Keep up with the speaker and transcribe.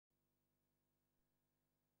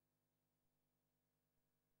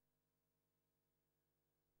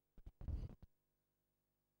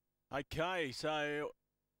Okay, so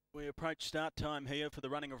we approach start time here for the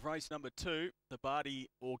running of race number 2, the BARDI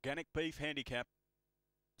Organic Beef Handicap.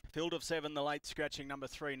 Field of 7, the late scratching number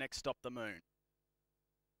 3, Next Stop the Moon.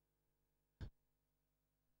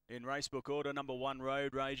 In racebook order, number 1,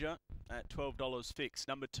 ROADRAGER at $12 fixed.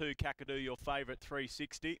 Number 2, KAKADU, your favourite,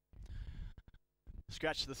 $3.60.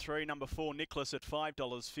 Scratch the 3, number 4, NICKLAUS at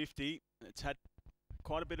 $5.50. It's had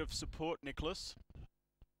quite a bit of support, NICKLAUS.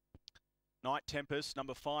 Night Tempest,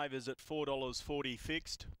 number 5 is at $4.40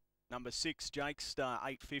 fixed. Number 6, JAKESTAR,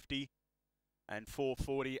 $8.50. And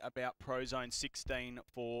 $4.40 about PROZONE, 16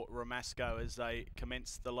 for ROMASKO as they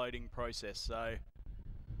commence the loading process. So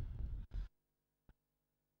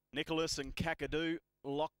NICKLAUS and KAKADU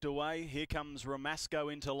locked away. Here comes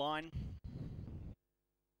ROMASKO into line.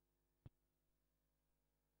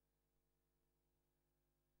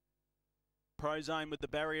 PROZONE with the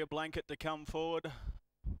barrier blanket to come forward.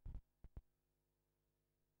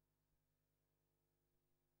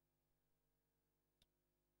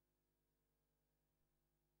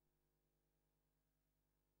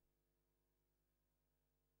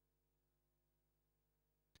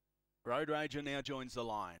 ROADRAGER now joins the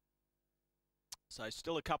line. So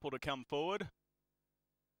still a couple to come forward.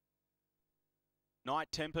 Night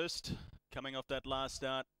Tempest coming off that last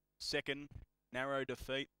start, second, narrow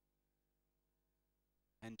defeat.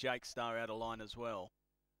 And JAKESTAR out of line as well.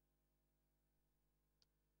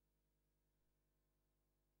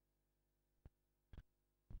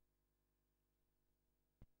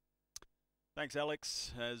 Thanks,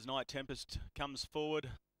 Alex, as Night Tempest comes forward,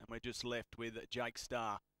 and we're just left with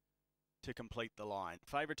JAKESTAR to complete the line.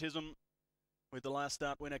 Favoritism with the last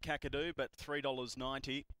start winner KAKADU, but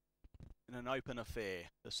 $3.90 in an open affair.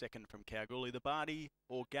 The second from Kalgoorlie, the BARDI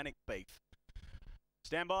Organic Beef.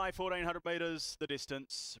 Stand by, 1,400 metres the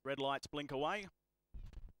distance. Red lights blink away.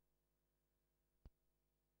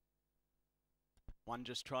 One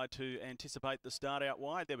just tried to anticipate the start out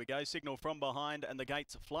wide. There we go. Signal from behind and the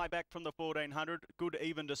gates fly back from the 1,400. Good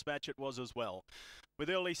even dispatch it was as well. With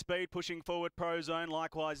early speed pushing forward PROZONE,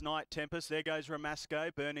 likewise Night Tempest. There goes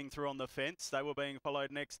ROMASKO burning through on the fence. They were being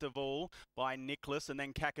followed next of all by NICKLAUS and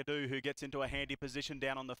then KAKADU, who gets into a handy position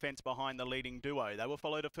down on the fence behind the leading duo. They were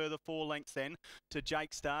followed a further 4 lengths then to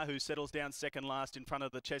JAKESTAR, who settles down second last in front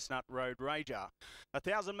of the chestnut ROADRAGER.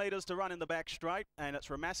 1,000 metres to run in the back straight, and it's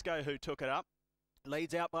ROMASKO who took it up.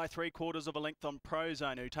 Leads out by 3/4 of a length on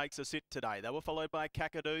PROZONE, who takes a sit today. They were followed by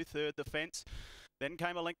KAKADU, third the fence. Then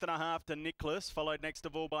came a length and a half to NICKLAUS, followed next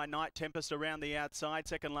of all by Night Tempest around the outside.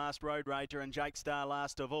 Second last ROADRAGER and JAKESTAR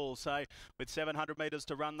last of all. So with 700 metres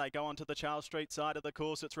to run, they go on to the Charles Street side of the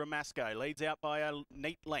course. It's ROMASKO. Leads out by a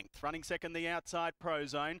neat length. Running second the outside,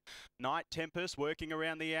 PROZONE. Night Tempest working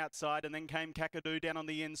around the outside. And then came KAKADU down on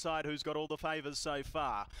the inside, who's got all the favours so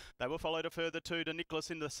far. They were followed a further 2 to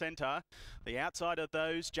NICKLAUS in the centre. The outside of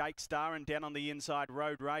those, JAKESTAR, and down on the inside,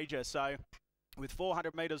 ROADRAGER. So with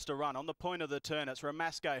 400 metres to run, on the point of the turn, it's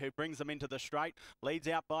ROMASKO who brings them into the straight. Leads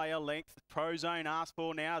out by a length. PROZONE asked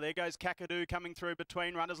for now. There goes KAKADU coming through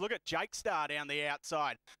between runners. Look at JAKESTAR down the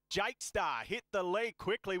outside. JAKESTAR hit the lead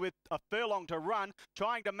quickly with a furlong to run,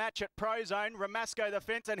 trying to match at PROZONE. ROMASKO the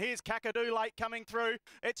fence, and here's KAKADU late coming through.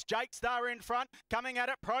 It's JAKESTAR in front, coming at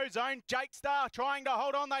it. PROZONE, JAKESTAR trying to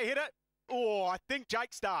hold on. They hit it. Oh, I think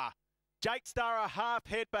JAKESTAR a half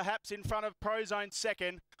head perhaps in front of PROZONE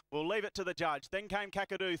second. We'll leave it to the judge. Then came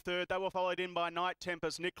KAKADU third. They were followed in by Night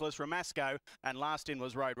Tempest, NICKLAUS, ROMASKO, and last in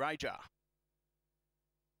was ROADRAGER.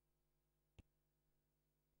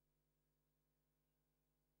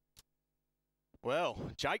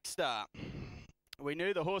 Well, JAKESTAR. We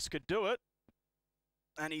knew the horse could do it,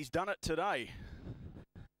 and he's done it today.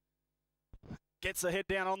 Gets the head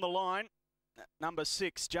down on the line. Number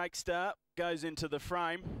 6, JAKESTAR, goes into the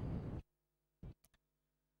frame.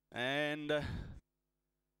 And,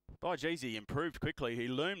 oh geez, he improved quickly. He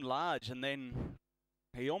loomed large, and then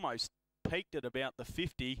he almost peaked at about the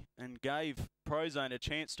 50 and gave PROZONE a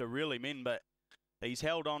chance to reel him in, but he's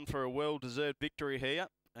held on for a well-deserved victory here.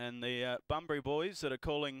 And the Bunbury boys that are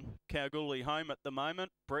calling Kalgoorlie home at the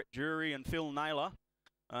moment, Brett DRURY and Phil Naylor,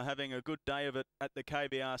 are having a good day of it at the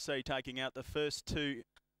KBRC, taking out the first 2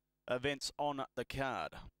 events on the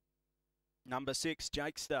card. Number 6,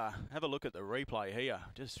 JAKESTAR. Have a look at the replay here.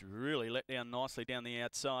 Just really let down nicely down the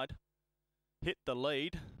outside. Hit the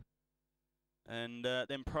lead. And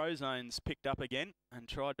then PROZONE's picked up again and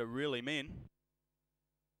tried to reel him in.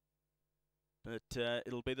 But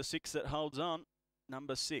it'll be the 6 that holds on.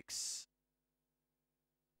 Number 6.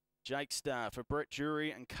 JAKESTAR for Brett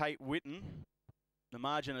DRURY and Kate Witten. The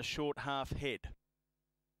margin a short half head.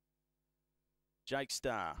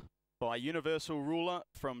 JAKESTAR. by Universal Ruler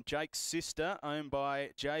from Jake's sister, owned by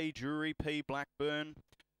J. Drury, P. Blackburn,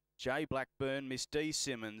 J. Blackburn, Miss D.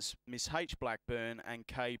 Simmons, Miss H. Blackburn, and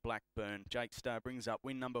K. Blackburn. JAKESTAR brings up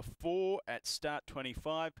win number 4 at start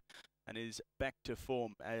 25 and is back to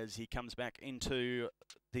form as he comes back into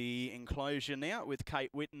the enclosure now with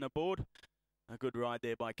Kate Witten aboard. A good ride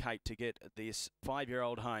there by Kate to get this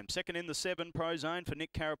 5-year-old home. Second in the 7 PROZONE for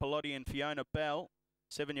Nick Carapellotti and Fiona Bell.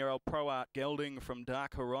 7-year-old Pro Art Gelding from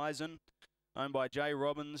Dark Horizon, owned by Jay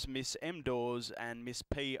Robbins, Miss M. Dawes and Miss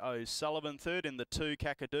P. O'Sullivan. Third in the 2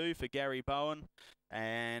 KAKADU for Gary Bowen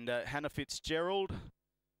and Hannah FITZGERALD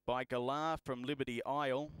by DELLAR from Liberty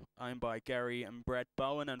Isle, owned by Gary and Brad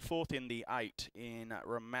Bowen. And fourth in the 8 in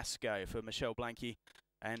ROMASKO for Michelle Blanke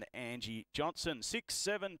and Angie Johnson. 6,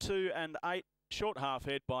 7, 2 and 8. Short half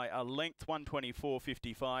head by a length,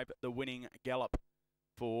 124.55, the winning gallop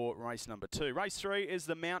for race number 2. Race 3 is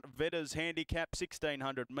the Mount Vetters Handicap,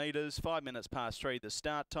 1,600 metres, 5 minutes past 3 the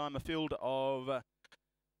start time. A field of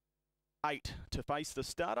 8 to face the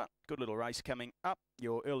starter. Good little race coming up.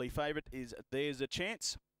 Your early favourite is There's a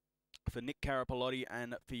Chance for Nick Carapellotti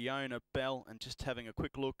and Fiona Bell. And just having a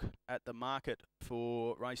quick look at the market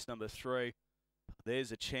for race number 3.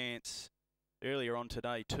 There's a Chance earlier on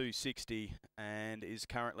today, 260, and is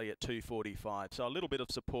currently at 245. So a little bit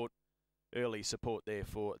of support, early support there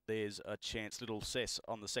for There's a Chance. Little cess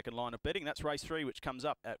on the second line of betting. That's race 3, which comes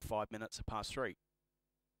up at 5 minutes past 3.